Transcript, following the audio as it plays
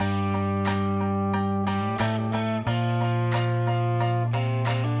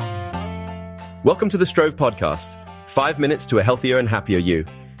Welcome to the Strove Podcast, 5 minutes to a healthier and happier you.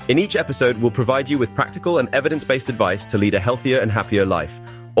 In each episode, we'll provide you with practical and evidence-based advice to lead a healthier and happier life,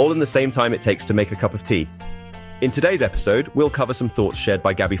 all in the same time it takes to make a cup of tea. In today's episode, we'll cover some thoughts shared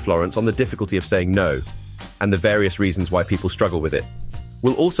by Gabby Florence on the difficulty of saying no, and the various reasons why people struggle with it.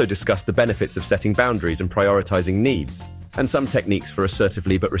 We'll also discuss the benefits of setting boundaries and prioritizing needs, and some techniques for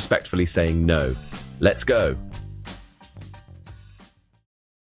assertively but respectfully saying no. Let's go.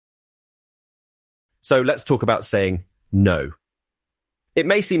 So let's talk about saying no. It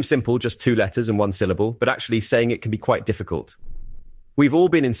may seem simple, just 2 letters and 1 syllable, but actually saying it can be quite difficult. We've all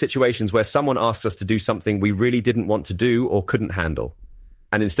been in situations where someone asks us to do something we really didn't want to do or couldn't handle.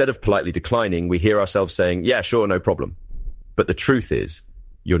 And instead of politely declining, we hear ourselves saying, yeah, sure, no problem. But the truth is,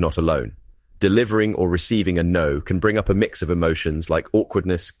 you're not alone. Delivering or receiving a no can bring up a mix of emotions like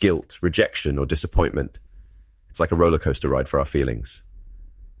awkwardness, guilt, rejection, or disappointment. It's like a roller coaster ride for our feelings.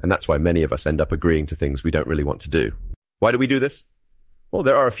 And that's why many of us end up agreeing to things we don't really want to do. Why do we do this? Well,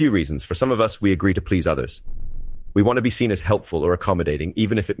 there are a few reasons. For some of us, we agree to please others. We want to be seen as helpful or accommodating,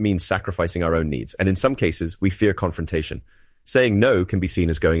 even if it means sacrificing our own needs. And in some cases, we fear confrontation. Saying no can be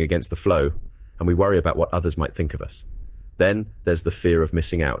seen as going against the flow, and we worry about what others might think of us. Then there's the fear of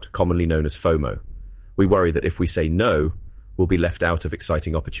missing out, commonly known as FOMO. We worry that if we say no, we'll be left out of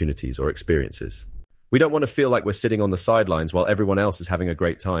exciting opportunities or experiences. We don't want to feel like we're sitting on the sidelines while everyone else is having a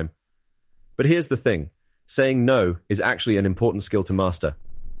great time. But here's the thing. Saying no is actually an important skill to master.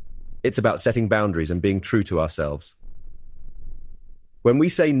 It's about setting boundaries and being true to ourselves. When we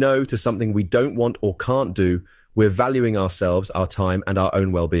say no to something we don't want or can't do, we're valuing ourselves, our time, and our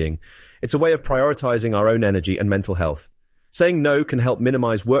own well-being. It's a way of prioritizing our own energy and mental health. Saying no can help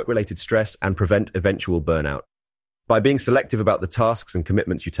minimize work-related stress and prevent eventual burnout. By being selective about the tasks and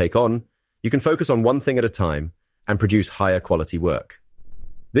commitments you take on, you can focus on one thing at a time and produce higher quality work.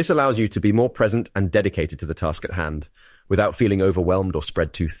 This allows you to be more present and dedicated to the task at hand without feeling overwhelmed or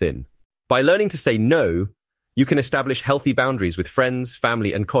spread too thin. By learning to say no, you can establish healthy boundaries with friends,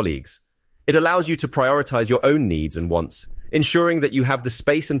 family, and colleagues. It allows you to prioritize your own needs and wants, ensuring that you have the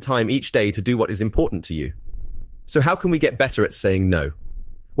space and time each day to do what is important to you. So how can we get better at saying no?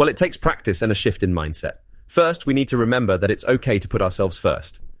 Well, it takes practice and a shift in mindset. First, we need to remember that it's okay to put ourselves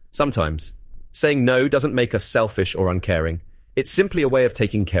first. Sometimes, saying no doesn't make us selfish or uncaring. It's simply a way of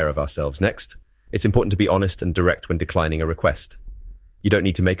taking care of ourselves. Next, it's important to be honest and direct when declining a request. You don't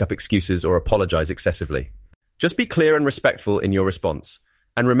need to make up excuses or apologize excessively. Just be clear and respectful in your response.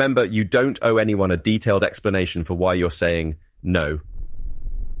 And remember, you don't owe anyone a detailed explanation for why you're saying no.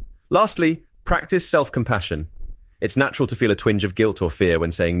 Lastly, practice self-compassion. It's natural to feel a twinge of guilt or fear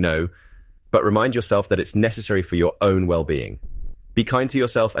when saying no, but remind yourself that it's necessary for your own well-being. Be kind to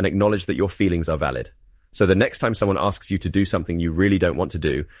yourself and acknowledge that your feelings are valid. So the next time someone asks you to do something you really don't want to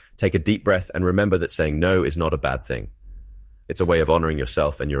do, take a deep breath and remember that saying no is not a bad thing. It's a way of honoring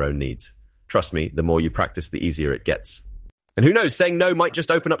yourself and your own needs. Trust me, the more you practice, the easier it gets. And who knows, saying no might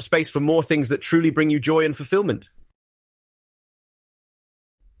just open up space for more things that truly bring you joy and fulfillment.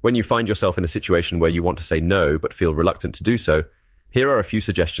 When you find yourself in a situation where you want to say no but feel reluctant to do so, here are a few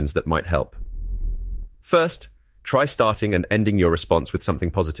suggestions that might help. First, try starting and ending your response with something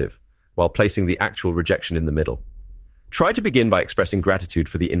positive, while placing the actual rejection in the middle. Try to begin by expressing gratitude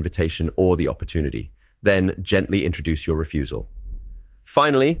for the invitation or the opportunity, then gently introduce your refusal.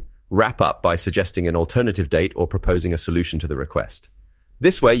 Finally, wrap up by suggesting an alternative date or proposing a solution to the request.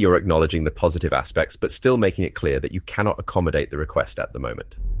 This way, you're acknowledging the positive aspects, but still making it clear that you cannot accommodate the request at the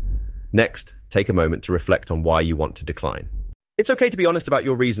moment. Next, take a moment to reflect on why you want to decline. It's okay to be honest about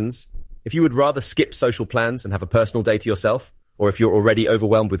your reasons. If you would rather skip social plans and have a personal day to yourself, or if you're already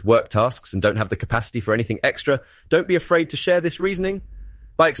overwhelmed with work tasks and don't have the capacity for anything extra, don't be afraid to share this reasoning.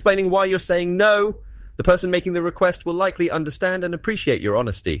 By explaining why you're saying no, the person making the request will likely understand and appreciate your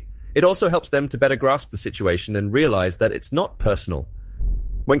honesty. It also helps them to better grasp the situation and realize that it's not personal.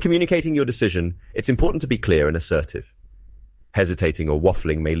 When communicating your decision, it's important to be clear and assertive. Hesitating or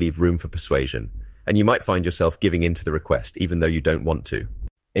waffling may leave room for persuasion, and you might find yourself giving in to the request even though you don't want to.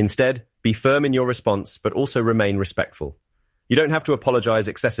 Instead, be firm in your response, but also remain respectful. You don't have to apologize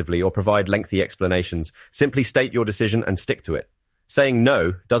excessively or provide lengthy explanations. Simply state your decision and stick to it. Saying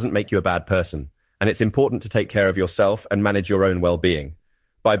no doesn't make you a bad person, and it's important to take care of yourself and manage your own well-being.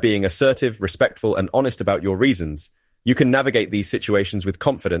 By being assertive, respectful, and honest about your reasons, you can navigate these situations with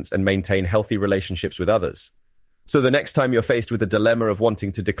confidence and maintain healthy relationships with others. So the next time you're faced with a dilemma of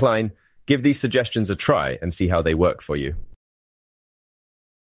wanting to decline, give these suggestions a try and see how they work for you.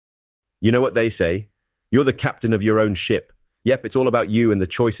 You know what they say? You're the captain of your own ship. Yep, it's all about you and the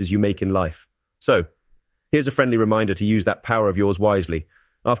choices you make in life. So, here's a friendly reminder to use that power of yours wisely.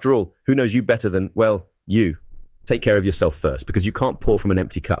 After all, who knows you better than, well, you? Take care of yourself first, because you can't pour from an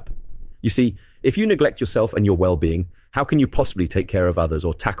empty cup. You see, if you neglect yourself and your well-being, how can you possibly take care of others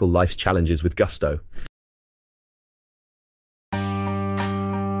or tackle life's challenges with gusto?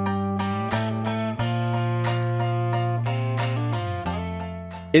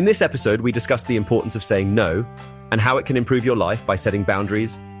 In this episode, we discussed the importance of saying no and how it can improve your life by setting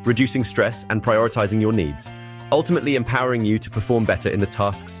boundaries, reducing stress, and prioritizing your needs, ultimately empowering you to perform better in the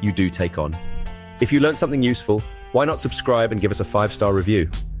tasks you do take on. If you learned something useful, why not subscribe and give us a 5-star review?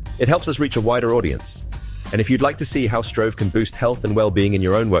 It helps us reach a wider audience. And if you'd like to see how Strove can boost health and well-being in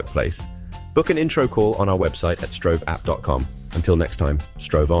your own workplace, book an intro call on our website at stroveapp.com. Until next time,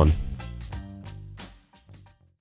 Strove on.